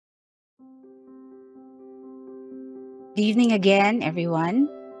Good evening again, everyone.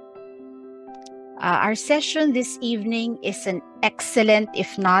 Our session this evening is an excellent,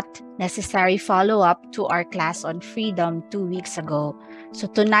 if not necessary, follow-up to our class on freedom 2 weeks ago. So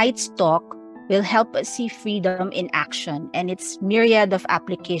tonight's talk will help us see freedom in action and its myriad of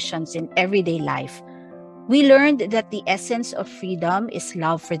applications in everyday life. We learned that the essence of freedom is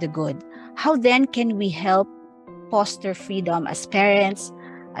love for the good. How then can we help foster freedom as parents,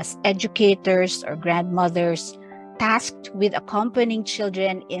 as educators or grandmothers, tasked with accompanying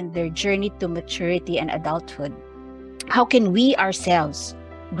children in their journey to maturity and adulthood? How can we ourselves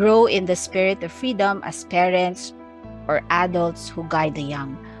grow in the spirit of freedom as parents or adults who guide the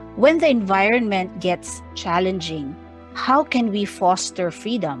young? When the environment gets challenging, how can we foster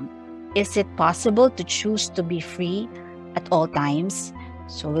freedom? Is it possible to choose to be free at all times?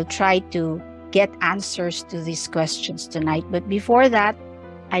 So we'll try to get answers to these questions tonight. But before that,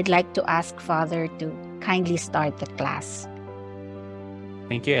 I'd like to ask Father to kindly start the class.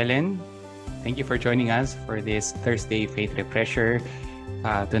 Thank you, Ellen. Thank you for joining us for this Thursday Faith Refresher.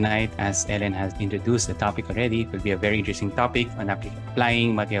 Tonight, as Ellen has introduced the topic already, it will be a very interesting topic on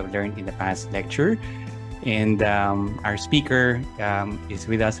applying what you have learned in the past lecture. And our speaker is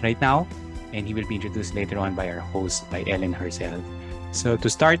with us right now, and he will be introduced later on by our host, by Ellen herself. So to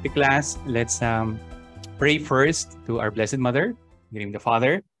start the class, let's pray first to our Blessed Mother, in the name of the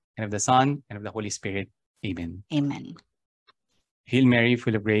Father, and of the Son, and of the Holy Spirit. Amen. Amen. Hail Mary,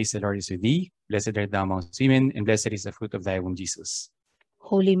 full of grace, the Lord is with thee. Blessed art thou amongst women, and blessed is the fruit of thy womb, Jesus.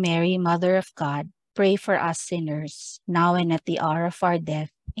 Holy Mary, Mother of God, pray for us sinners, now and at the hour of our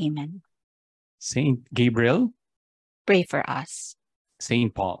death. Amen. Saint Gabriel, pray for us.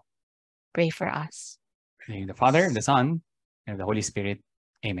 Saint Paul, pray for us. In the name of the Father, the Son, and of the Holy Spirit.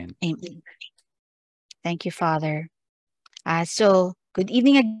 Amen. Amen. Thank you, Father. So, good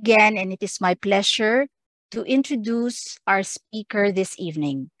evening again, and it is my pleasure to introduce our speaker this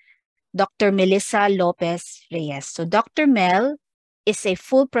evening, Dr. Melissa Lopez Reyes. So, Dr. Mel is a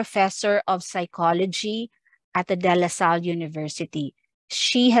full professor of psychology at the De La Salle University.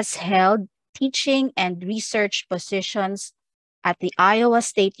 She has held teaching and research positions at the Iowa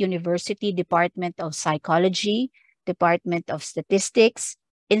State University Department of Psychology, Department of Statistics,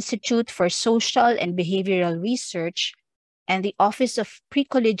 Institute for Social and Behavioral Research, and the Office of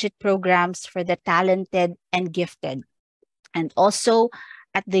Pre-Collegiate Programs for the Talented and Gifted, and also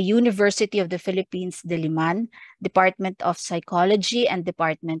at the University of the Philippines, Diliman, Department of Psychology and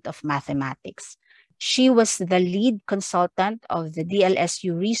Department of Mathematics. She was the lead consultant of the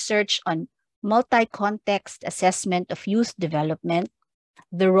DLSU research on multi-context assessment of youth development,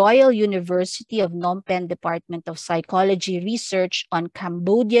 the Royal University of Phnom Penh Department of Psychology research on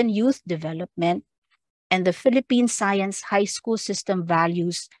Cambodian youth development, and the Philippine Science High School System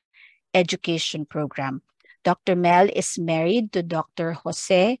Values Education Program. Dr. Mel is married to Dr.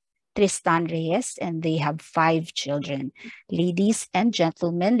 Jose Tristan Reyes, and they have 5 children. Ladies and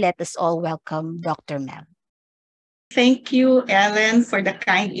gentlemen, let us all welcome Dr. Mel. Thank you, Ellen, for the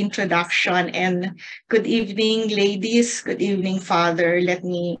kind introduction, and good evening, ladies. Good evening, Father. Let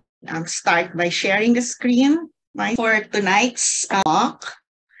me start by sharing the screen. For tonight's talk,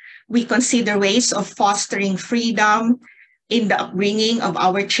 we consider ways of fostering freedom in the upbringing of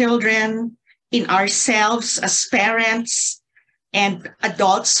our children, in ourselves as parents and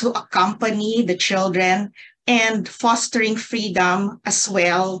adults who accompany the children, and fostering freedom as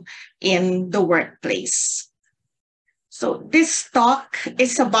well in the workplace. So this talk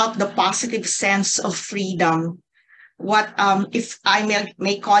is about the positive sense of freedom. What, if I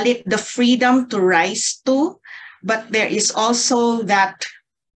may call it, the freedom to rise to, but there is also that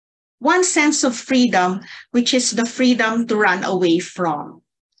one sense of freedom, which is the freedom to run away from.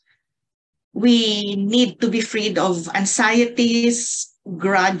 We need to be freed of anxieties,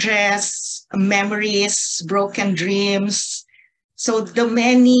 grudges, memories, broken dreams. So the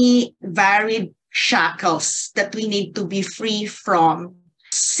many varied shackles that we need to be free from.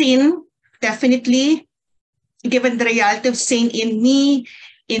 Sin, definitely, given the reality of sin in me,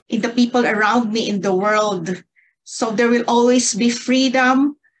 in the people around me, in the world. So there will always be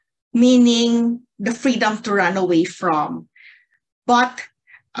freedom, meaning the freedom to run away from. But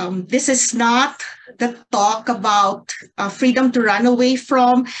this is not the talk about freedom to run away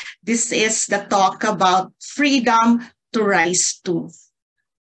from. This is the talk about freedom to rise to.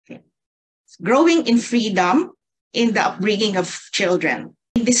 Okay. Growing in freedom in the upbringing of children.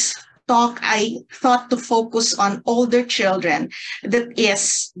 In this talk, I thought to focus on older children, that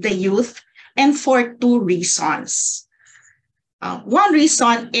is the youth, and for 2 reasons. One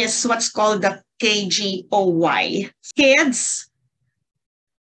reason is what's called the KGOY. Kids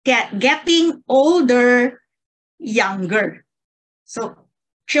getting older younger. So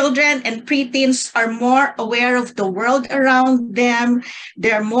children and preteens are more aware of the world around them.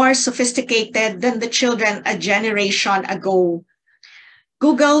 They're more sophisticated than the children a generation ago.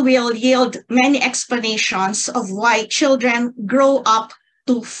 Google will yield many explanations of why children grow up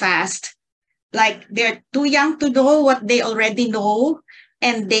too fast. Like they're too young to know what they already know,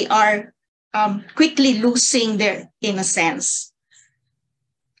 and they are quickly losing their innocence.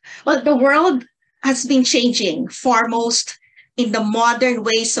 Well, the world has been changing foremost in the modern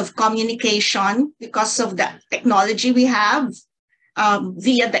ways of communication because of the technology we have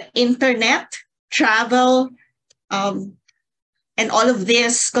via the internet, travel, and all of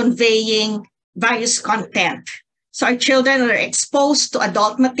this conveying various content. So our children are exposed to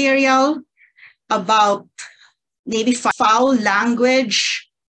adult material about maybe foul language,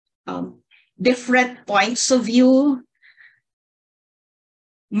 different points of view,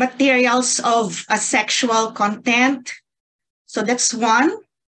 materials of sexual content. So that's one.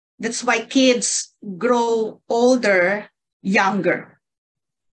 That's why kids grow older, younger.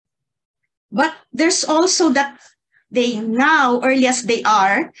 But there's also that they now, early as they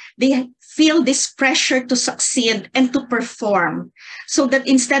are, they feel this pressure to succeed and to perform. So that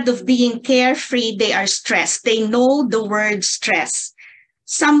instead of being carefree, they are stressed. They know the word stress.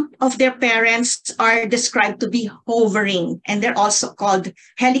 Some of their parents are described to be hovering, and they're also called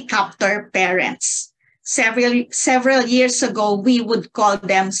helicopter parents. Several years ago, we would call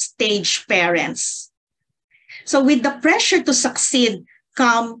them stage parents. So with the pressure to succeed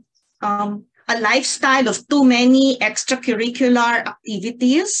come a lifestyle of too many extracurricular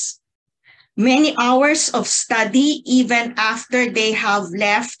activities, many hours of study even after they have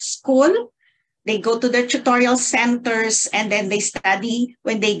left school. They go to their tutorial centers and then they study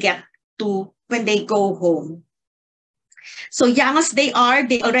when they go home. So young as they are,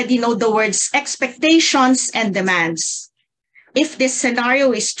 they already know the words expectations and demands. If this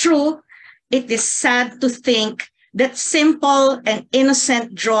scenario is true, it is sad to think that simple and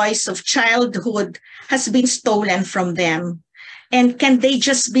innocent joys of childhood has been stolen from them. And can they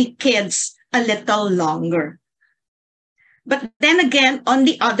just be kids a little longer? But then again, on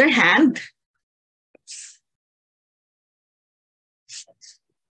the other hand,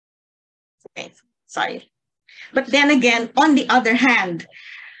 But then again, on the other hand,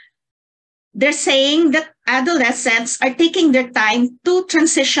 they're saying that adolescents are taking their time to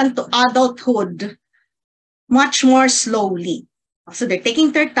transition to adulthood much more slowly. So they're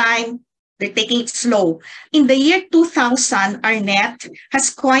taking their time, they're taking it slow. In the year 2000, Arnett has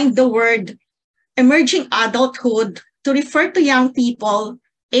coined the word emerging adulthood to refer to young people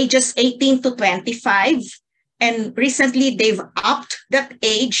ages 18 to 25. And recently, they've upped that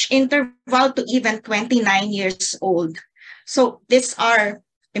age interval to even 29 years old. So these are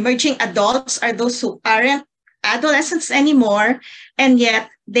emerging adults, are those who aren't adolescents anymore, and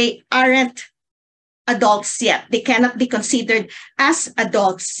yet they aren't adults yet. They cannot be considered as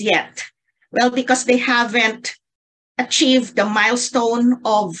adults yet. Well, because they haven't achieved the milestone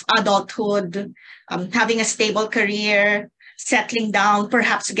of adulthood, having a stable career, settling down,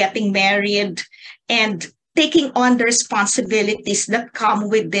 perhaps getting married, and taking on the responsibilities that come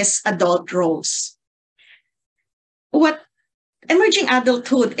with these adult roles. What emerging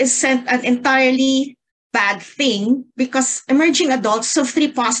adulthood isn't an entirely bad thing because emerging adults have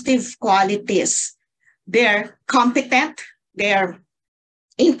three positive qualities. They're competent, they're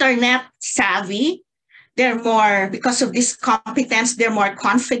internet savvy, they're more, because of this competence, they're more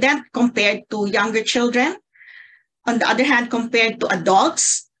confident compared to younger children. On the other hand, compared to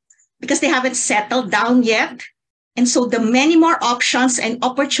adults, because they haven't settled down yet. And so the many more options and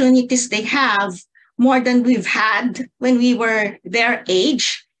opportunities they have, more than we've had when we were their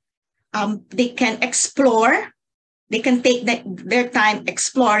age, they can explore, they can take their time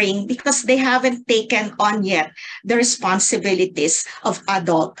exploring because they haven't taken on yet the responsibilities of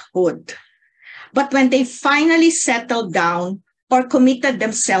adulthood. But when they finally settled down or committed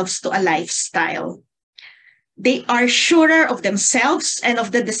themselves to a lifestyle, they are surer of themselves and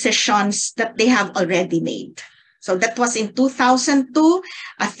of the decisions that they have already made. So that was in 2002.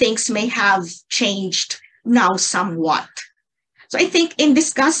 Things may have changed now somewhat. So I think in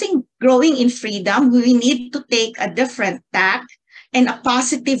discussing growing in freedom, we need to take a different tack and a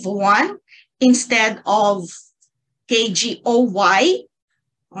positive one instead of KGOY.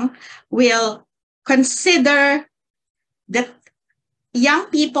 We'll consider that young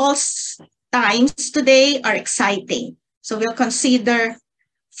people's times today are exciting. So we'll consider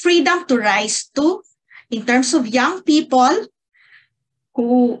freedom to rise to, in terms of young people,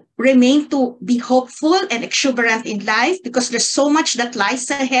 who remain to be hopeful and exuberant in life because there's so much that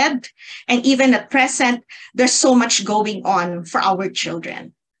lies ahead. And even at present, there's so much going on for our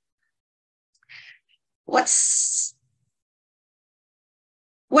children. What's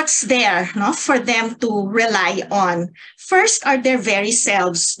there, no, for them to rely on? First are their very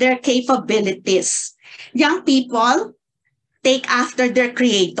selves, their capabilities. Young people take after their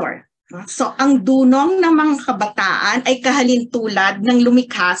creator. So ang dunong ng mga kabataan ay kahalintulad ng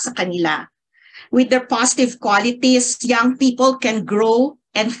lumikha sa kanila. With their positive qualities, young people can grow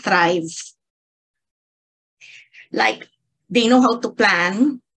and thrive. Like, they know how to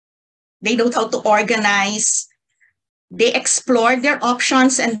plan, they know how to organize, they explore their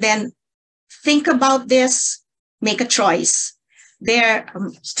options and then think about this, make a choice. They're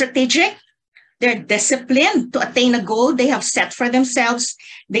strategic, they're disciplined to attain a goal they have set for themselves.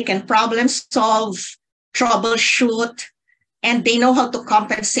 They can problem solve, troubleshoot, and they know how to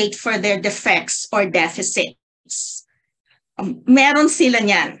compensate for their defects or deficits. Meron sila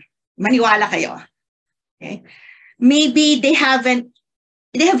niyan. Maniwala kayo. Okay? Maybe they have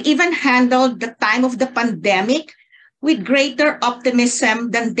even handled the time of the pandemic with greater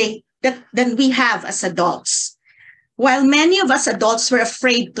optimism than we have as adults. While many of us adults were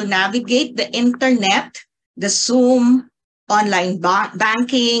afraid to navigate the internet, the Zoom, online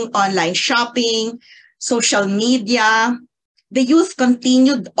banking, online shopping, social media, the youth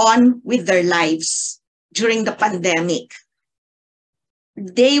continued on with their lives during the pandemic.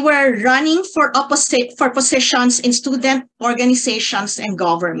 They were running for positions in student organizations and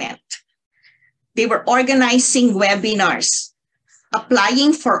government. They were organizing webinars,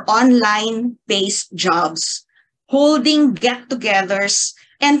 applying for online-based jobs, holding get-togethers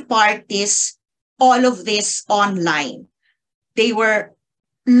and parties, all of this online. They were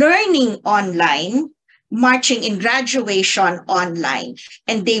learning online, marching in graduation online,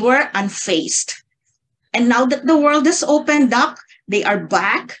 and they were unfazed. And now that the world has opened up, they are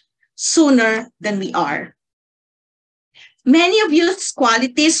back sooner than we are. Many of youth's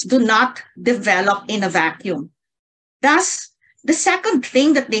qualities do not develop in a vacuum. Thus, the second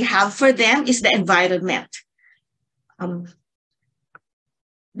thing that they have for them is the environment.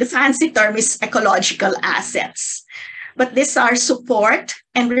 The fancy term is ecological assets. But these are support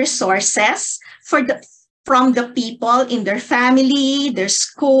and resources from the people in their family, their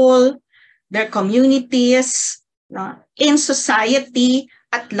school, their communities, in society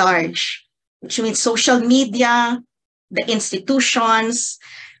at large, which means social media, the institutions,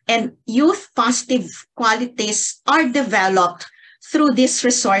 and youth positive qualities are developed through these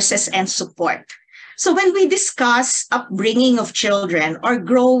resources and support. So when we discuss upbringing of children or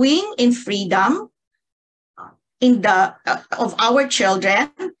growing in freedom of our children,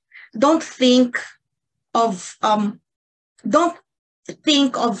 don't think of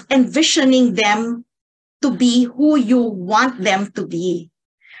envisioning them to be who you want them to be.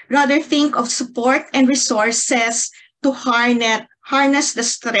 Rather, think of support and resources to harness the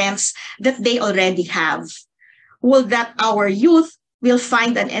strengths that they already have. Will that our youth will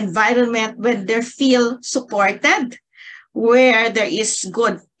find an environment where they feel supported, where there is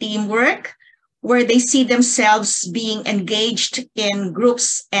good teamwork, where they see themselves being engaged in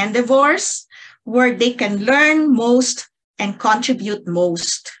groups endeavors, where they can learn most and contribute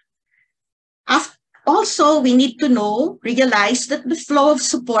most. Also, we need to realize that the flow of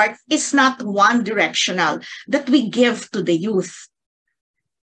support is not one-directional, that we give to the youth.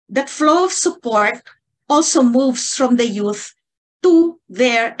 That flow of support also moves from the youth to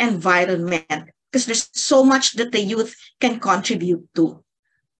their environment, because there's so much that the youth can contribute to.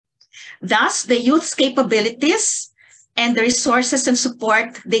 Thus, the youth's capabilities and the resources and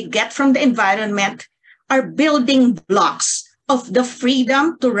support they get from the environment are building blocks of the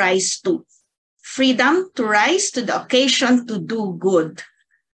freedom to rise to. Freedom to rise to the occasion to do good,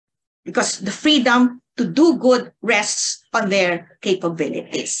 because the freedom to do good rests on their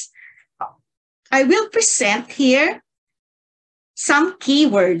capabilities. I will present here some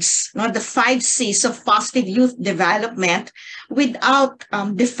keywords, the 5 C's of positive youth development, without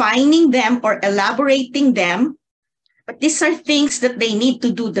defining them or elaborating them. But these are things that they need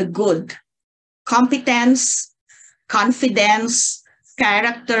to do the good: competence, confidence,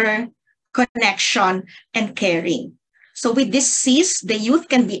 character, connection, and caring. So with these C's, the youth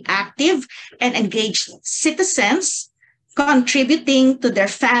can be active and engaged citizens, contributing to their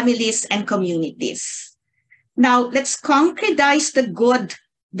families and communities. Now, let's concretize the good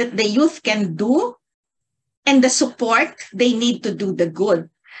that the youth can do and the support they need to do the good.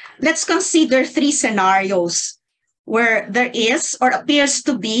 Let's consider 3 scenarios where there is or appears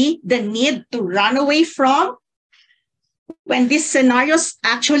to be the need to run away from, when these scenarios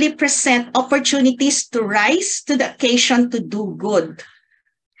actually present opportunities to rise to the occasion to do good.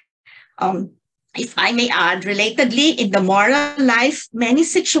 If I may add, relatedly, in the moral life, many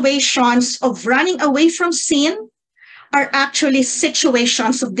situations of running away from sin are actually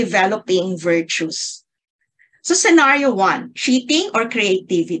situations of developing virtues. So scenario one, cheating or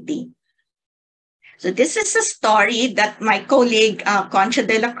creativity. So this is a story that my colleague, Concha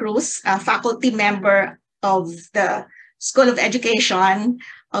de la Cruz, a faculty member of the School of Education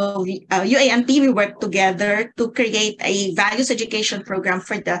of UANP, we worked together to create a values education program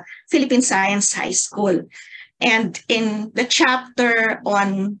for the Philippine Science High School. And in the chapter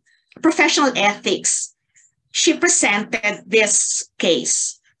on professional ethics, she presented this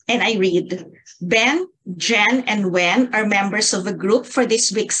case. And I read, Ben, Jen, and Wen are members of a group for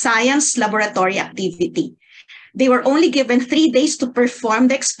this week's science laboratory activity. They were only given 3 days to perform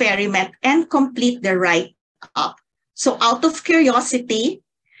the experiment and complete the write-up. So out of curiosity,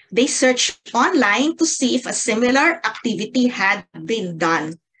 they searched online to see if a similar activity had been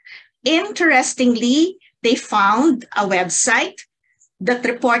done. Interestingly, they found a website that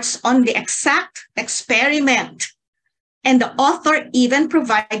reports on the exact experiment. And the author even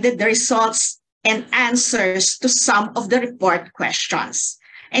provided the results and answers to some of the report questions.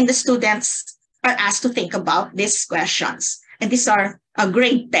 And the students are asked to think about these questions. And these are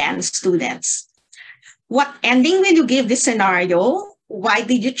grade 10 students. What ending will you give this scenario? Why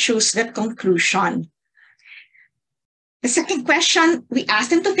did you choose that conclusion? The second question we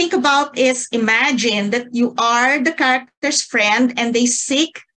asked them to think about is, imagine that you are the character's friend and they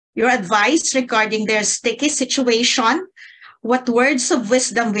seek your advice regarding their sticky situation. What words of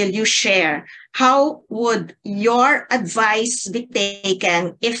wisdom will you share? How would your advice be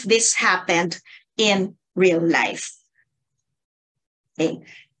taken if this happened in real life? Okay.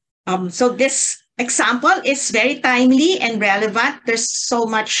 So this example is very timely and relevant. There's so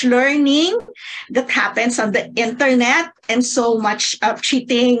much learning that happens on the internet and so much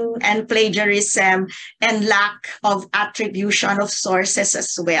cheating and plagiarism and lack of attribution of sources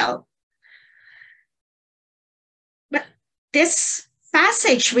as well. But this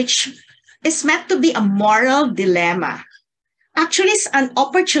passage, which is meant to be a moral dilemma, actually is an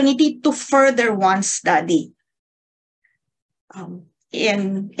opportunity to further one's study.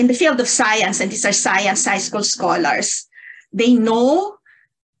 In the field of science, and these are science high school scholars, they know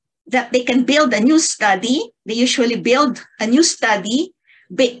that they can build a new study. They usually build a new study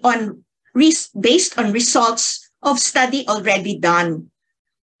based on results of study already done.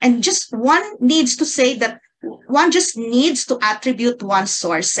 And just one needs to say that one just needs to attribute one's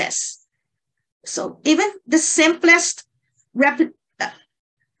sources. So even the simplest, doing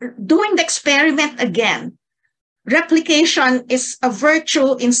the experiment again, replication is a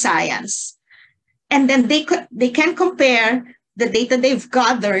virtue in science. And then they can compare the data they've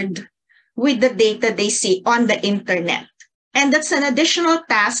gathered with the data they see on the internet. And that's an additional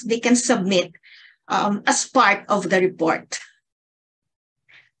task they can submit as part of the report.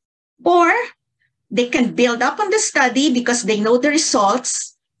 Or they can build up on the study because they know the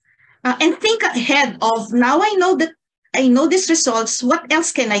results and think ahead of, now I know these results, what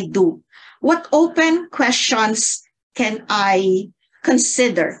else can I do? What open questions can I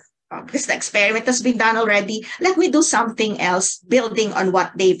consider? Because the experiment has been done already. Let me do something else, building on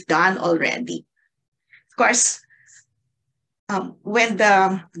what they've done already. Of course, when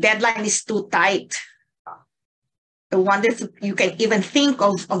the deadline is too tight, I wonder if you can even think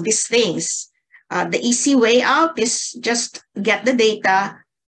of these things. The easy way out is just get the data,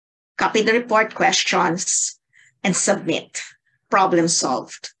 copy the report questions, and submit. Problem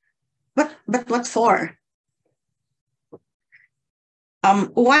solved. But what for?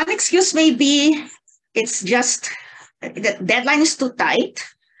 One excuse may be it's just the deadline is too tight.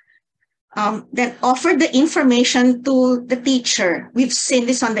 Then offer the information to the teacher. We've seen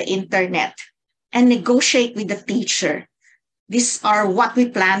this on the internet. And negotiate with the teacher. These are what we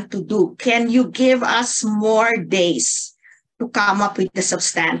plan to do. Can you give us more days to come up with the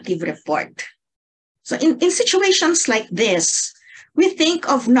substantive report? So in situations like this, we think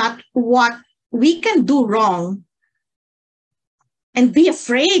of not what we can do wrong and be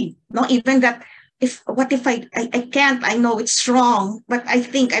afraid, not even that what if I can't, I know it's wrong, but I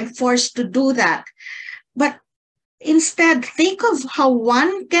think I'm forced to do that. But instead, think of how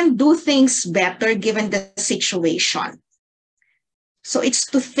one can do things better given the situation. So it's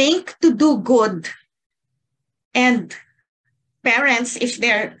to think to do good. And parents, if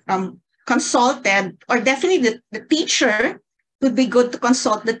they're consulted, or definitely the teacher, would be good to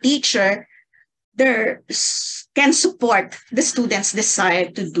consult the teacher, can support the student's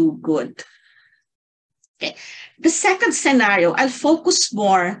desire to do good. Okay. The second scenario, I'll focus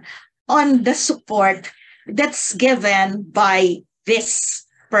more on the support that's given by these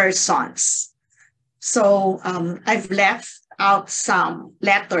persons. So I've left out some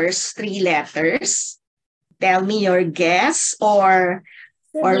letters, 3 letters. Tell me your guess or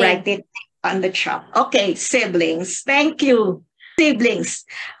write it on the chat. Okay, siblings. Thank you. Siblings,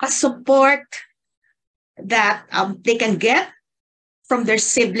 a support that they can get from their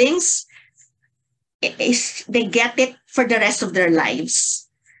siblings is they get it for the rest of their lives.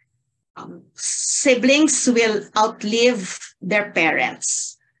 Siblings will outlive their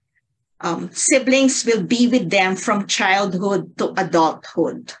parents. Siblings will be with them from childhood to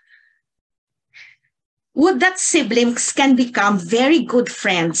adulthood. Would that siblings can become very good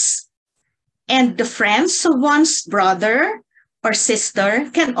friends, and the friends of one's brother or sister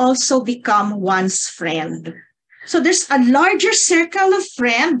can also become one's friend. So there's a larger circle of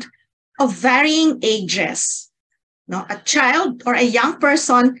friends of varying ages. No, a child or a young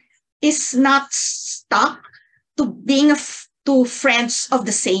person is not stuck to being to friends of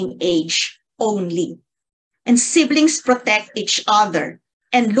the same age only. And siblings protect each other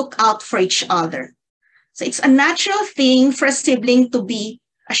and look out for each other. So it's a natural thing for a sibling to be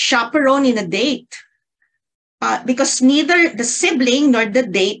a chaperone in a date, because neither the sibling nor the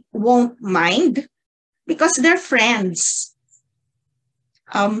date won't mind because they're friends.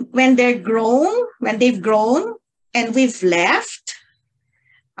 When they've grown and we've left,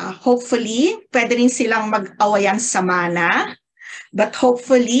 hopefully, pwede rin silang mag-awayan sa mana, but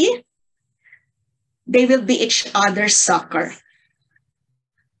hopefully, they will be each other's succor.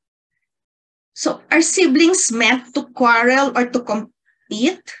 So are siblings meant to quarrel or to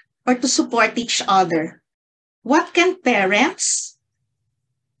compete or to support each other? What can parents,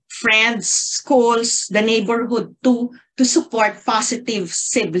 friends, schools, the neighborhood do to support positive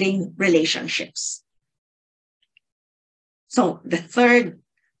sibling relationships? So the third,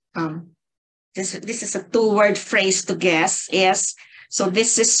 this is a 2-word phrase to guess is, so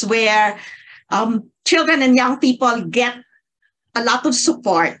this is where children and young people get a lot of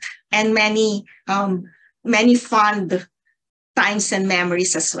support and many fond times and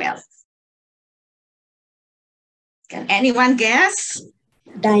memories as well. Can anyone guess?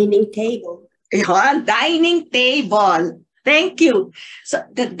 Dining table. Yeah, dining table. Thank you. So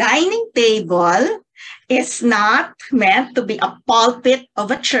the dining table is not meant to be a pulpit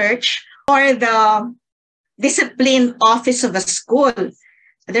of a church or the discipline office of a school.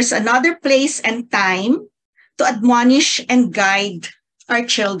 There's another place and time to admonish and guide our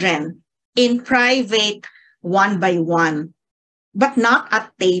children in private, one by one, but not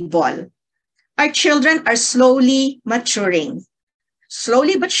at table. Our children are slowly but surely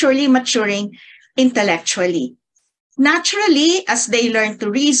maturing intellectually. Naturally, as they learn to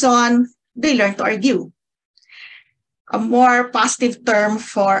reason, they learn to argue. A more positive term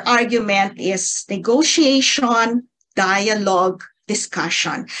for argument is negotiation, dialogue,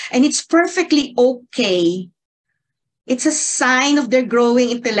 discussion. And it's perfectly okay. It's a sign of their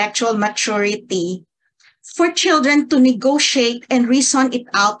growing intellectual maturity for children to negotiate and reason it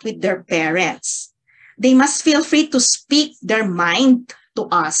out with their parents. They must feel free to speak their mind to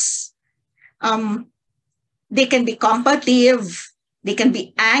us. They can be combative, they can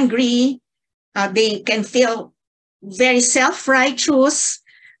be angry, they can feel very self-righteous.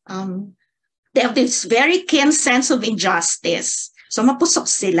 They have this very keen sense of injustice. So mapusok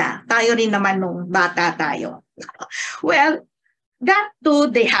sila. Tayo rin naman nung bata tayo. Well, that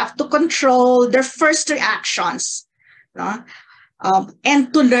too, they have to control their first reactions, no?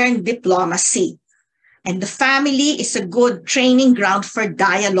 And to learn diplomacy. And the family is a good training ground for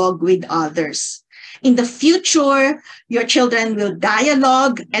dialogue with others. In the future, your children will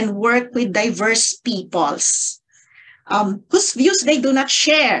dialogue and work with diverse peoples whose views they do not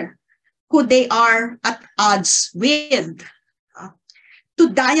share, who they are at odds with. To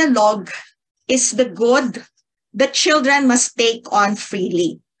dialogue is the good that children must take on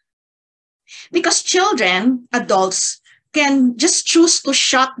freely. Because children, adults, can just choose to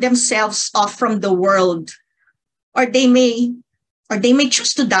shut themselves off from the world, or they may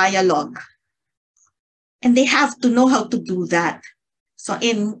choose to dialogue. And they have to know how to do that. So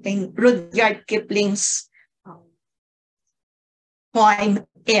in Rudyard Kipling's poem,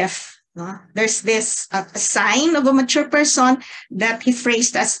 If, there's this sign of a mature person that he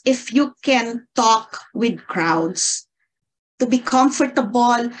phrased as, if you can talk with crowds, to be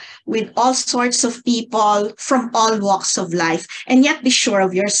comfortable with all sorts of people from all walks of life, and yet be sure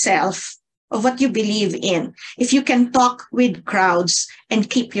of yourself, of what you believe in. If you can talk with crowds and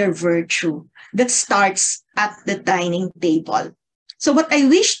keep your virtue, that starts at the dining table. So what I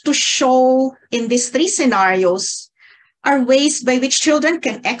wish to show in these three scenarios are ways by which children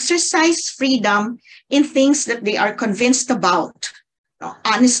can exercise freedom in things that they are convinced about.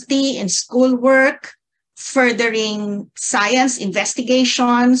 Honesty in schoolwork, furthering science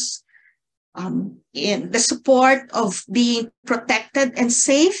investigations, in the support of being protected and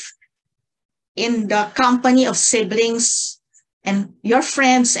safe in the company of siblings and your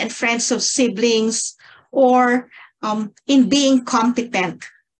friends and friends of siblings, or in being competent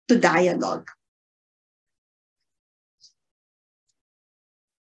to dialogue.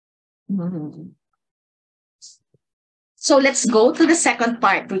 So let's go to the second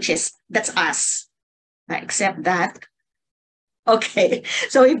part, which is, that's us. I accept that. Okay,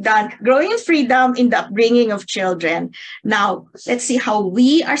 so we've done growing in freedom in the upbringing of children. Now, let's see how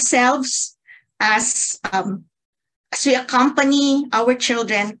we ourselves, as we accompany our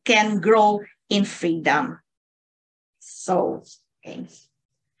children, can grow in freedom. So, okay.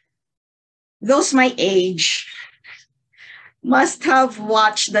 Those my age must have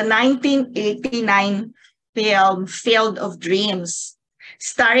watched the 1989 film Field of Dreams,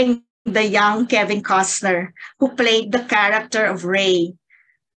 starring the young Kevin Costner, who played the character of Ray.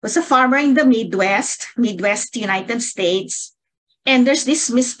 Was a farmer in the Midwest United States, and there's this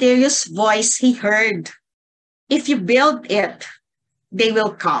mysterious voice he heard. If you build it, they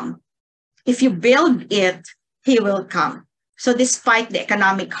will come. If you build it, he will come. So despite the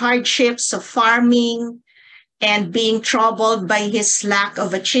economic hardships of farming and being troubled by his lack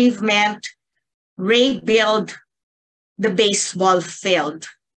of achievement, Ray built the baseball field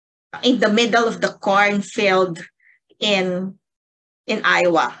in the middle of the cornfield in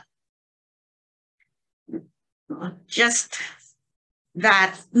Iowa. Just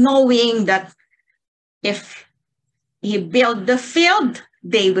that, knowing that if he built the field,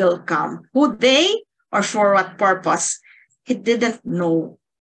 they will come. Who they, or for what purpose? He didn't know.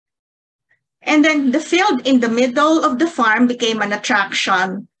 And then the field in the middle of the farm became an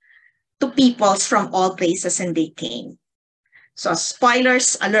attraction to peoples from all places, and they came. So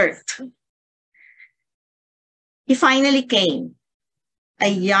spoilers alert. He finally came, a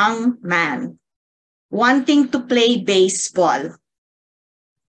young man wanting to play baseball,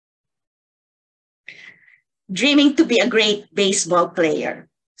 dreaming to be a great baseball player.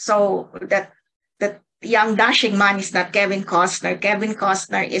 So that young dashing man is not Kevin Costner. Kevin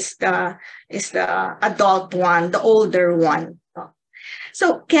Costner is the adult one, the older one.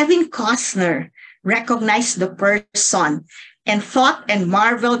 So Kevin Costner recognized the person and thought and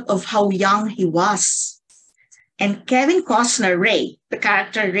marveled of how young he was. And Kevin Costner, Ray, the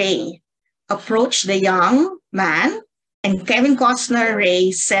character Ray, approached the young man, and Kevin Costner,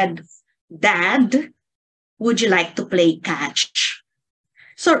 Ray, said, "Dad, would you like to play catch?"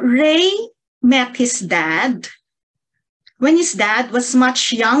 So Ray met his dad when his dad was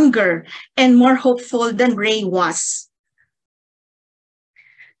much younger and more hopeful than Ray was.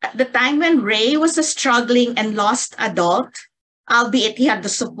 At the time when Ray was a struggling and lost adult, albeit he had the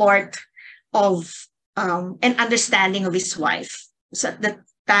support of and understanding of his wife. So at the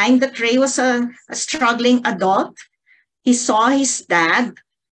time that Ray was a struggling adult, he saw his dad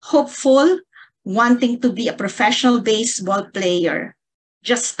hopeful, wanting to be a professional baseball player,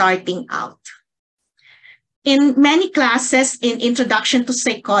 just starting out. In many classes in Introduction to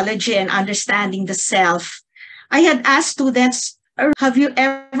Psychology and Understanding the Self, I had asked students, have you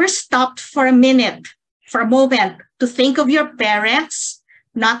ever stopped for a moment to think of your parents,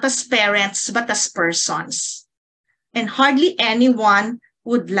 not as parents, but as persons? And hardly anyone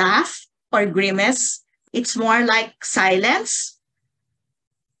would laugh or grimace. It's more like silence.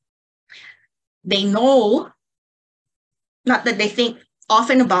 They know, not that they think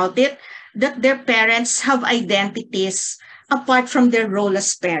often about it, that their parents have identities apart from their role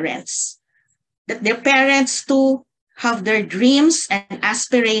as parents. That their parents too have their dreams and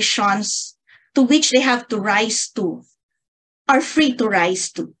aspirations to which they have to rise to, are free to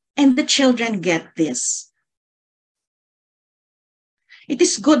rise to. And the children get this. It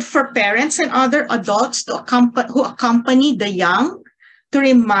is good for parents and other adults who accompany the young to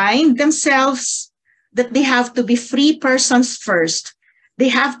remind themselves that they have to be free persons first. They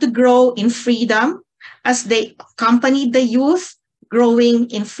have to grow in freedom as they accompany the youth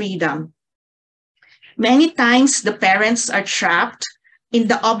growing in freedom. Many times the parents are trapped in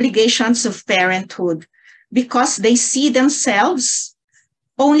the obligations of parenthood because they see themselves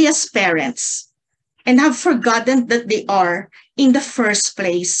only as parents and have forgotten that they are, in the first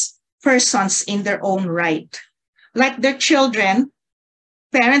place, persons in their own right. Like their children,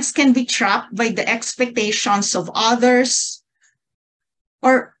 parents can be trapped by the expectations of others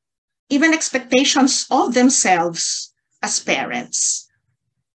or even expectations of themselves as parents.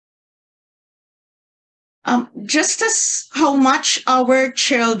 Just as how much our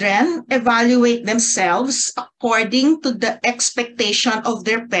children evaluate themselves according to the expectation of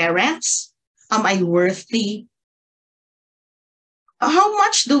their parents. Am I worthy? How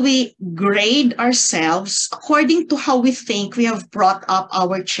much do we grade ourselves according to how we think we have brought up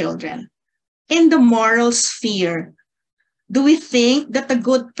our children? In the moral sphere, do we think that a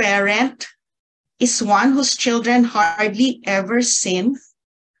good parent is one whose children hardly ever sin?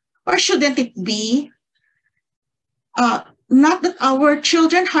 Or shouldn't it be not that our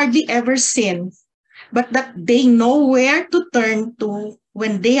children hardly ever sin, but that they know where to turn to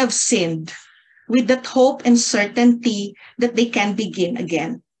when they have sinned, with that hope and certainty that they can begin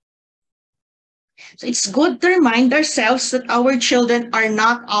again? So it's good to remind ourselves that our children are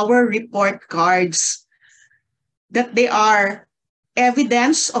not our report cards, that they are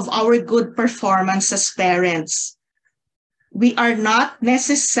evidence of our good performance as parents. We are not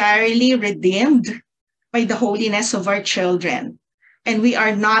necessarily redeemed by the holiness of our children, and we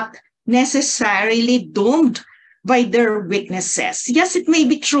are not necessarily doomed by their weaknesses. Yes, it may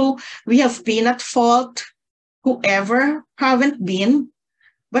be true we have been at fault, whoever haven't been,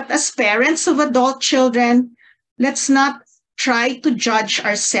 but as parents of adult children, let's not try to judge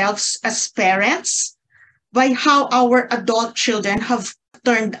ourselves as parents by how our adult children have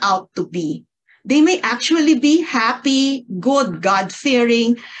turned out to be. They may actually be happy, good,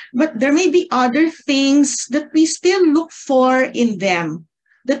 God-fearing, but there may be other things that we still look for in them,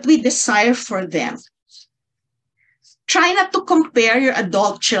 that we desire for them. Try not to compare your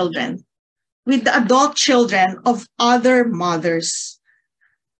adult children with the adult children of other mothers.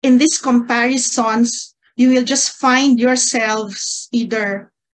 In these comparisons, you will just find yourselves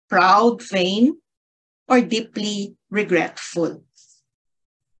either proud, vain, or deeply regretful.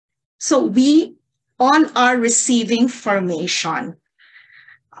 So we all are receiving formation.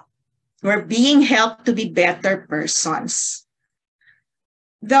 We're being helped to be better persons.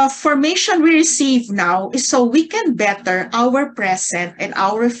 The formation we receive now is so we can better our present and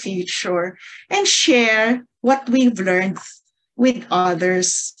our future and share what we've learned with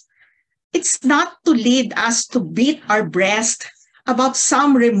others. It's not to lead us to beat our breast about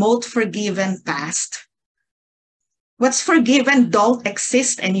some remote forgiven past. What's forgiven don't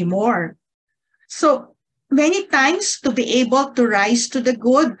exist anymore. So many times, to be able to rise to the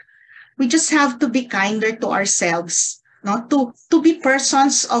good, we just have to be kinder to ourselves, not to be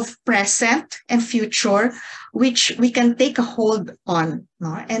persons of present and future, which we can take a hold on,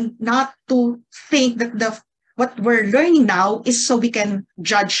 no? And not to think that what we're learning now is so we can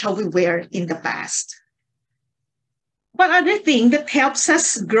judge how we were in the past. One other thing that helps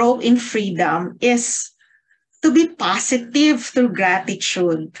us grow in freedom is to be positive through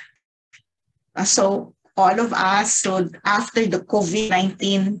gratitude. So all of us should, after the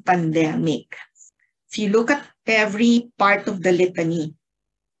COVID-19 pandemic, if you look at every part of the litany,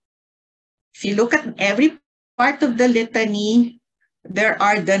 there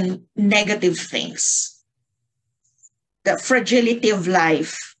are the negative things. The fragility of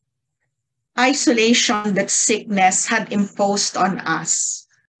life, isolation that sickness had imposed on us,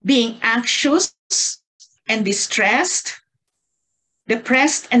 being anxious and distressed,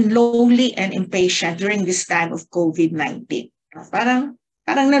 depressed and lonely and impatient during this time of COVID-19. Parang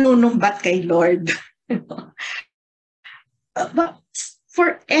nanunumbat kay Lord. But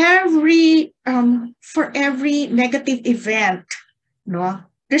for every negative event, no,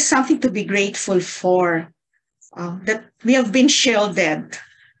 there's something to be grateful for. That we have been shielded,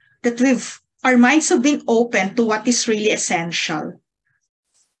 that our minds have been open to what is really essential,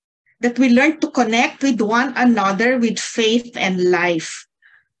 that we learn to connect with one another with faith and life,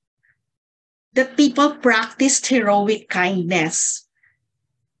 that people practiced heroic kindness,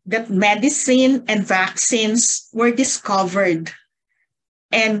 that medicine and vaccines were discovered,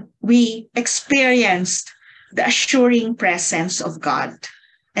 and we experienced the assuring presence of God.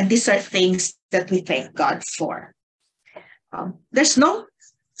 And these are things that we thank God for. There's no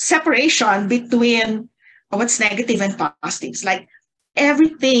separation between what's negative and positive. It's like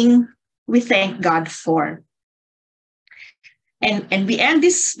everything we thank God for. And we end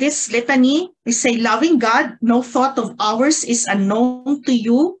this litany. We say, loving God, no thought of ours is unknown to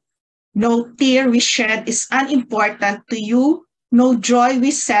you. No tear we shed is unimportant to you. No joy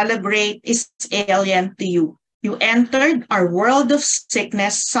we celebrate is alien to you. You entered our world of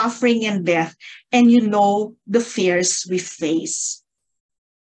sickness, suffering, and death, and you know the fears we face.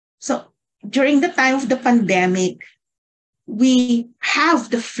 So during the time of the pandemic, we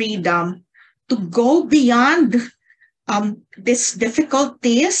have the freedom to go beyond these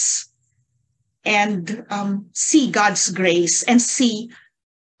difficulties and see God's grace and see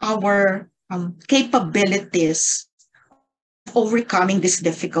our capabilities of overcoming these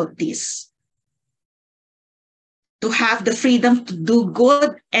difficulties. To have the freedom to do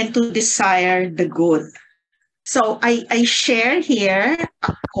good and to desire the good. So I share here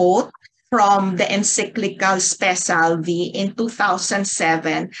a quote from the encyclical Spe Salvi in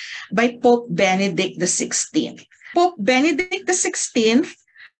 2007 by Pope Benedict XVI. Pope Benedict XVI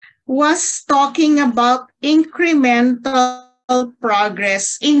was talking about incremental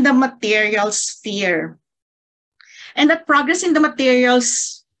progress in the material sphere. And that progress in the material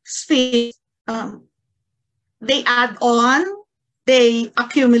sphere, they add on, they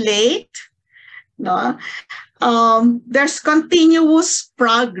accumulate. No? There's continuous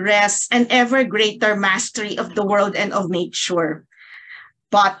progress and ever greater mastery of the world and of nature.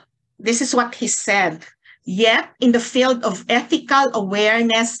 But this is what he said. Yet, in the field of ethical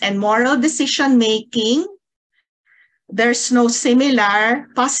awareness and moral decision-making, there's no similar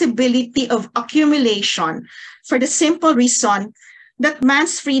possibility of accumulation for the simple reason that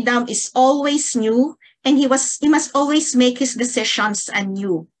man's freedom is always new and he must always make his decisions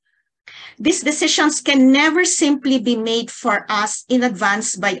anew. These decisions can never simply be made for us in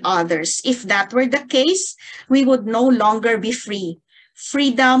advance by others. If that were the case, we would no longer be free.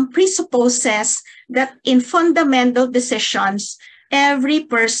 Freedom presupposes that in fundamental decisions, every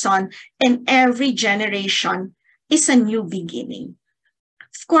person and every generation is a new beginning.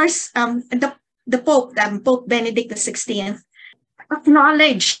 Of course, the Pope, Pope Benedict XVI,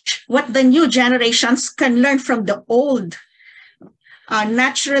 acknowledged what the new generations can learn from the old.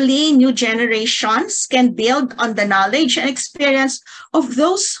 Naturally, new generations can build on the knowledge and experience of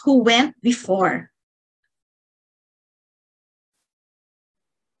those who went before.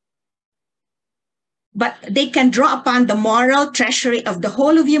 But they can draw upon the moral treasury of the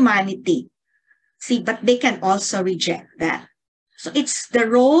whole of humanity. See, but they can also reject that. So it's the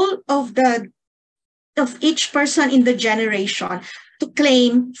role of each person in the generation to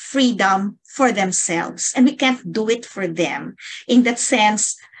claim freedom for themselves. And we can't do it for them. In that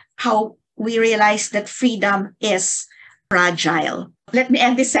sense, how we realize that freedom is fragile. Let me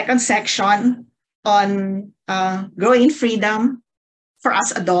end this second section on growing freedom for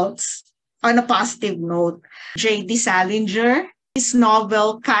us adults on a positive note. J.D. Salinger, his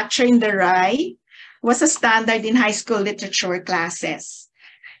novel Catcher in the Rye was a standard in high school literature classes.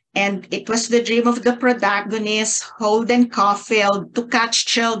 And it was the dream of the protagonist, Holden Caulfield, to catch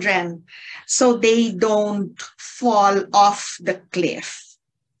children so they don't fall off the cliff.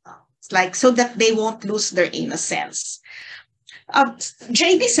 It's like so that they won't lose their innocence.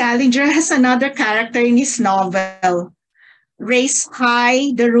 J.D. Salinger has another character in his novel, Raise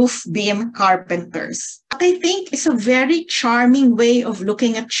High the Roof Beam Carpenters. What I think is a very charming way of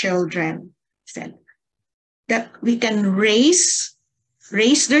looking at children. That we can raise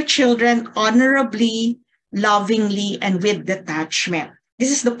their children honorably, lovingly, and with detachment. This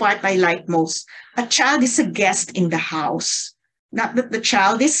is the part I like most. A child is a guest in the house. Not that the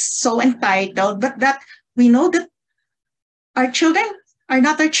child is so entitled, but that we know that our children are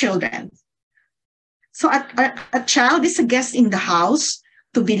not our children. So a child is a guest in the house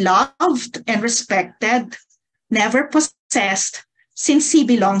to be loved and respected, never possessed, since he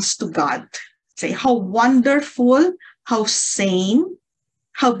belongs to God. Say how wonderful, how sane,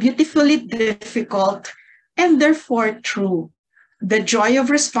 how beautifully difficult, and therefore true, the joy of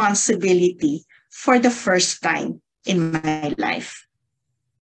responsibility for the first time in my life.